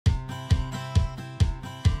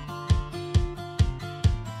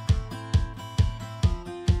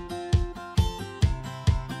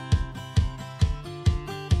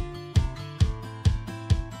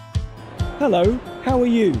Hello, how are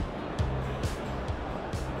you?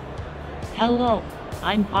 Hello,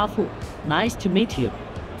 I'm Afu. Nice to meet you.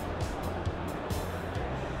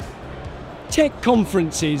 Tech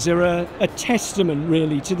conferences are a testament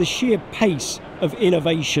really to the sheer pace of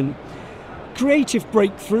innovation. Creative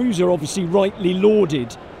breakthroughs are obviously rightly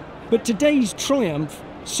lauded, but today's triumph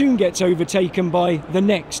soon gets overtaken by the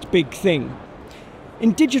next big thing.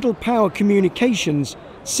 In digital power communications,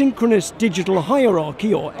 synchronous digital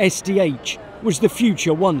hierarchy, or SDH, was the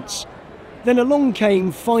future once. Then along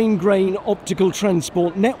came fine-grain optical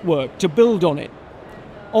transport network to build on it.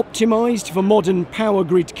 Optimised for modern power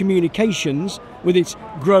grid communications with its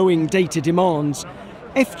growing data demands,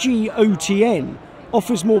 fgOTN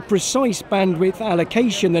offers more precise bandwidth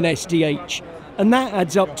allocation than SDH, and that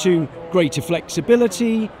adds up to greater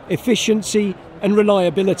flexibility, efficiency and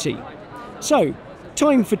reliability. So,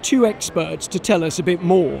 time for two experts to tell us a bit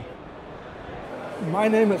more. My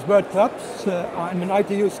name is Bert Krabs. I'm an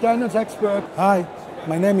ITU standards expert. Hi,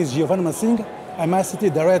 my name is Giovanni Massinga. I'm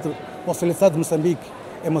ICT Director of Electricidade Moçambique,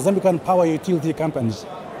 a Mozambican power utility company.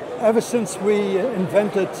 Ever since we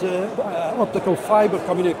invented optical fiber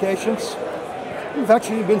communications, we've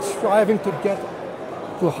actually been striving to get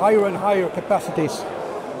to higher and higher capacities.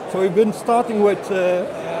 So we've been starting with,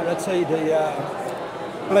 let's say, the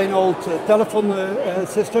plain old telephone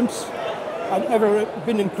systems, and ever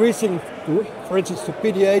been increasing, for instance, to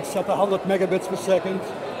PDH at 100 megabits per second,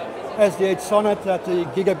 SDH Sonnet at the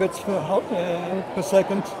gigabits per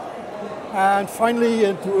second, and finally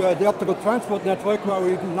into the optical transport network, where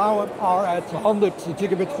we now are at 100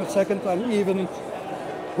 gigabits per second and even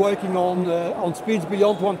working on speeds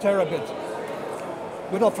beyond 1 terabit.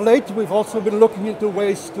 But of late, we've also been looking into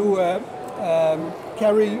ways to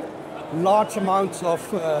carry large amounts of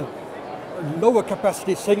lower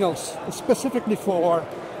capacity signals, specifically for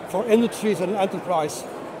industries and enterprise.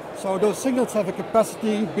 So those signals have a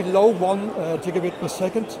capacity below 1 gigabit per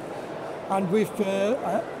second, and we've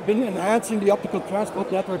been enhancing the optical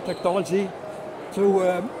transport network technology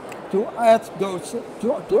to add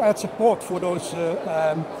support for those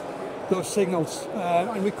signals,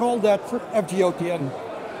 and we call that fgOTN,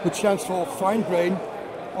 which stands for Fine Grain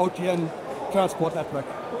OTN Transport Network.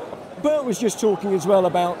 Bert was just talking as well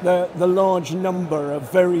about the large number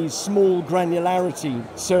of very small granularity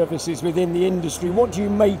services within the industry. What do you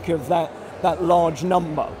make of that large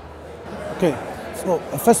number? Okay, so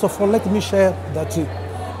first of all, let me share that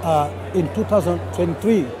in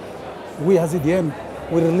 2023, we as EDM,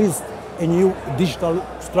 we released a new digital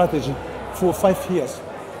strategy for 5 years,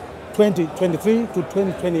 2023 to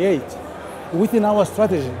 2028. Within our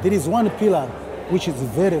strategy, there is one pillar which is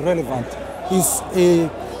very relevant, is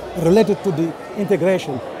related to the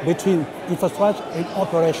integration between infrastructure and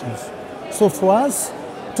operations. So for us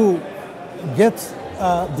to get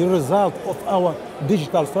the result of our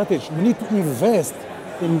digital strategy, we need to invest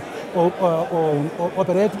in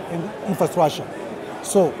operating and infrastructure.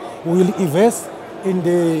 So we will invest in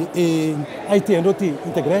the IT and OT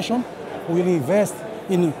integration, we will invest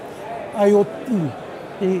in IoT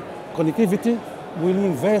connectivity, we will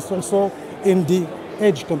invest also in the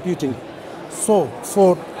edge computing. So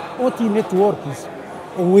for OT networks,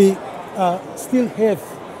 we still have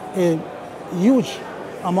a huge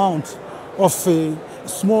amount of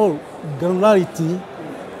small granularity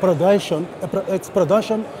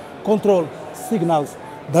production control signals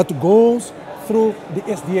that goes through the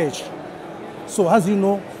SDH. So as you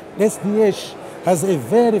know, SDH has a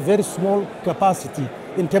very, very small capacity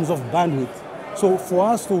in terms of bandwidth. So for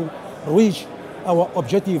us to reach our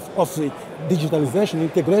objective of the digitalization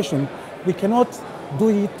integration, we cannot do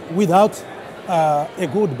it without a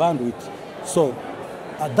good bandwidth. So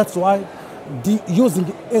that's why using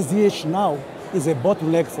SDH now is a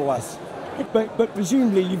bottleneck for us. But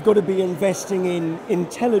presumably you've got to be investing in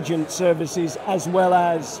intelligent services as well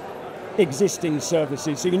as existing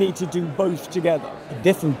services, so you need to do both together.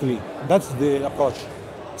 Definitely, that's the approach.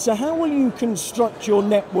 So how will you construct your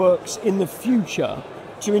networks in the future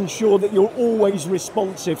to ensure that you're always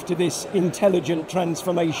responsive to this intelligent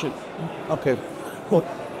transformation? Okay, well,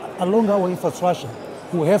 along our infrastructure,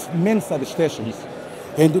 we have many substations,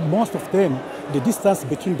 and most of them, the distance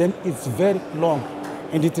between them is very long,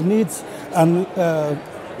 and it needs an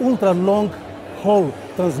ultra long haul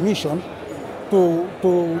transmission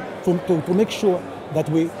to make sure that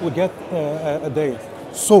we get there.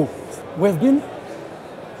 So we've been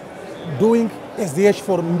doing SDH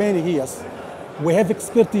for many years. We have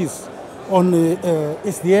expertise on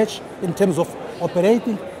SDH in terms of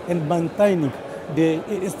operating and maintaining the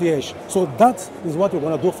SDH. So that is what we're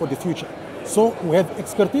going to do for the future. So we have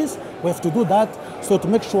expertise, we have to do that, so to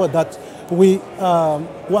make sure that we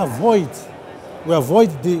avoid we avoid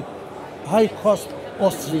the high cost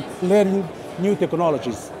of learning new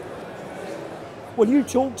technologies. Well, you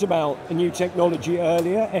talked about a new technology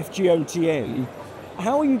earlier, fgOTN.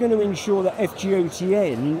 How are you going to ensure that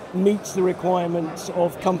fgOTN meets the requirements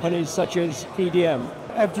of companies such as EDM?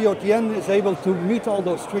 fgOTN is able to meet all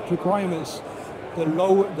those strict requirements: the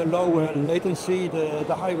low latency,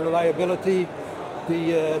 the high reliability,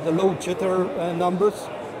 the low jitter numbers,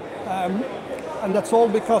 and that's all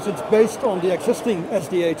because it's based on the existing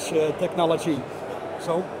SDH technology.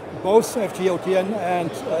 So both fgOTN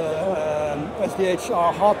and SDH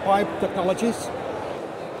are hard pipe technologies.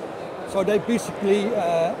 So they basically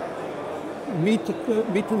meet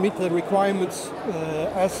the requirements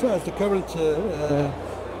as the current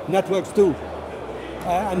networks do.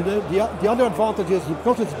 And the other advantage is,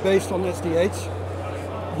 because it's based on SDH,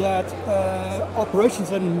 that operations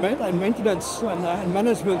and maintenance and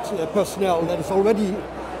management personnel that is already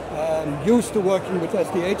used to working with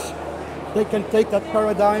SDH, they can take that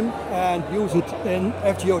paradigm and use it in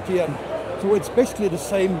fgOTN. So it's basically the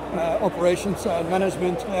same operations and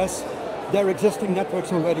management as their existing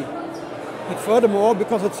networks already. But furthermore,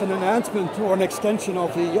 because it's an enhancement or an extension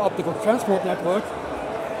of the optical transport network,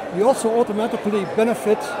 we also automatically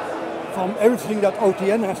benefit from everything that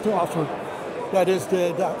OTN has to offer. That is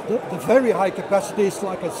the very high capacities,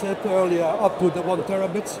 like I said earlier, up to the 1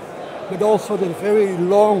 terabits, but also the very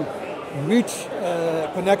long reach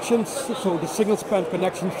connections, so the single span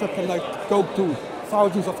connections that can go to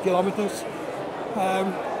thousands of kilometers,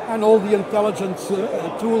 and all the intelligence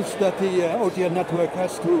tools that the OTN network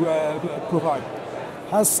has to provide.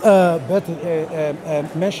 As Bert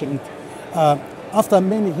mentioned, after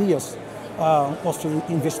many years of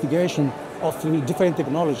investigation of different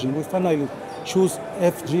technology, we finally choose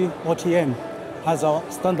fgOTN as our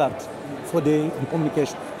standard for the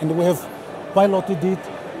communication. And we have piloted it,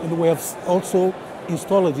 and we have also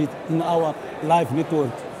installed it in our live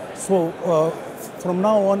network. So from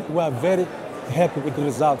now on, we are very happy with the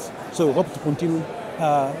results. So we hope to continue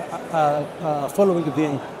following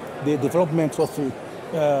the development of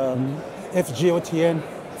fgOTN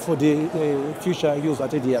for the future use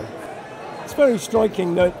at EDM. It's very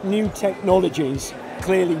striking that new technologies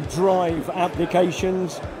clearly drive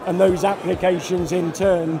applications, and those applications in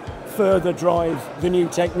turn further drive the new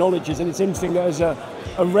technologies. And it's interesting that as a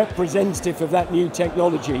representative of that new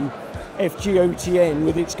technology, fgOTN,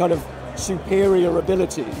 with its kind of superior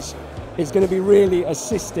abilities, is going to be really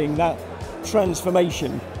assisting that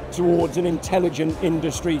transformation towards an intelligent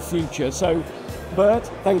industry future. So, Bert,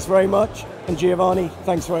 thanks very much, and Giovanni,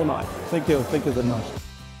 thanks very much. Thank you very much.